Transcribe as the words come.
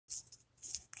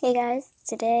Hey guys,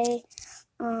 today,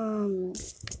 I am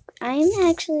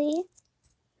actually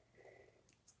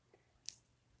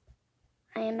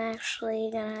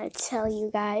gonna tell you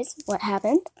guys what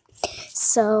happened.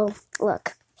 So,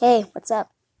 look, hey, what's up?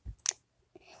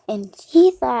 And he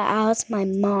thought I was my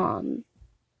mom.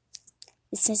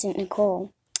 This isn't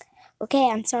Nicole. Okay,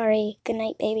 I'm sorry. Good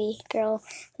night, baby girl.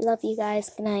 Love you guys.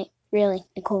 Good night. Really,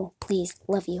 Nicole, please,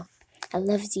 love you. I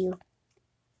loves you.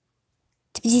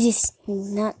 This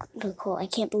is not Nicole. I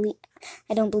don't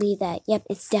believe that. Yep,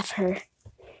 it's def her.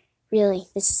 Really,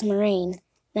 this is Moraine.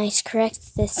 Nice,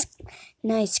 correct this,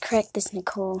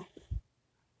 Nicole.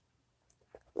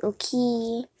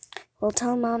 Okay. Well,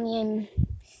 tell mommy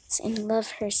I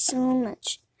love her so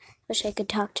much. Wish I could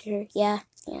talk to her. Yeah.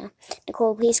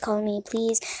 Nicole, please call me,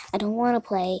 please. I don't want to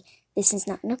play. This is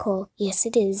not Nicole. Yes,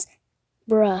 it is.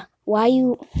 Bruh, why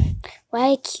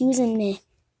accusing me?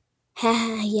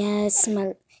 Haha, yes,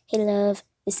 hey love,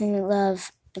 this isn't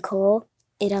love. Nicole,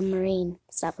 I'm Moraine.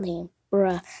 Stop playing.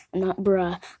 Bruh, I'm not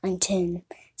bruh, I'm Tim.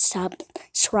 Stop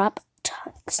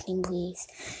texting, please.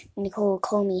 Nicole,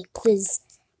 call me, please.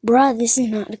 Bruh, this is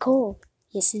not Nicole.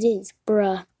 Yes, it is.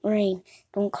 Bruh, Moraine,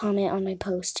 don't comment on my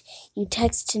post. You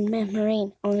texted me,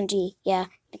 Moraine, OMG, yeah.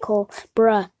 Nicole,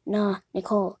 bruh, nah,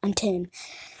 Nicole, I'm Tim.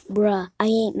 Bruh, I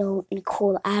ain't no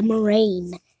Nicole, I'm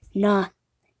Moraine. Nah,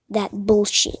 that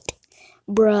bullshit.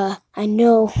 Bruh, I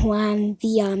know who I'm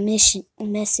via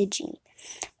messaging.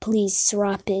 Please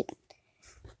drop it.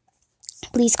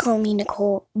 Please call me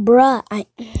Nicole. Bruh, I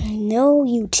know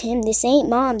you, Tim. This ain't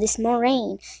mom. This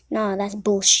Moraine. Nah, that's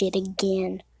bullshit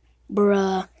again.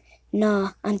 Bruh.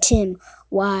 Nah, I'm Tim.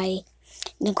 Why?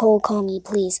 Nicole, call me,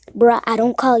 please. Bruh, I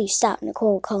don't call you. Stop.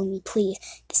 Nicole, call me, please.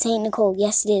 This ain't Nicole.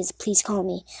 Yes, it is. Please call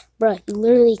me. Bruh, you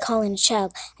literally calling a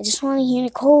child. I just want to hear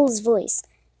Nicole's voice.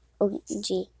 Oh,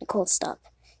 gee, Nicole, stop.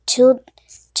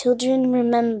 Children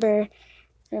remember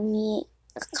me.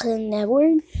 That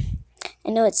word?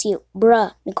 I know it's you.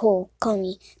 Bruh, Nicole, call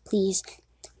me, please.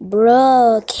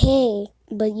 Bruh, okay.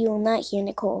 But you will not hear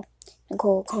Nicole.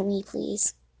 Nicole, call me,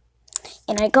 please.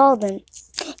 And I called him,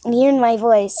 and he heard my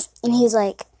voice, and he's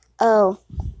like, oh,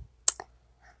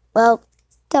 well,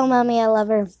 tell mommy I love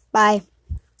her. Bye.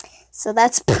 So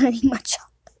that's pretty much all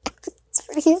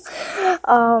for you.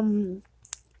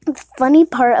 The funny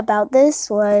part about this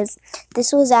was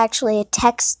actually a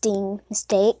texting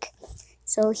mistake.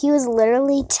 So he was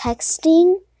literally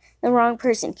texting the wrong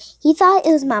person. He thought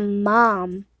it was my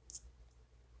mom.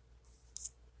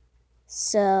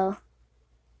 So,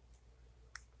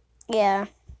 yeah.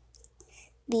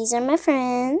 These are my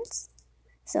friends.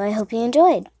 So I hope you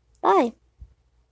enjoyed. Bye.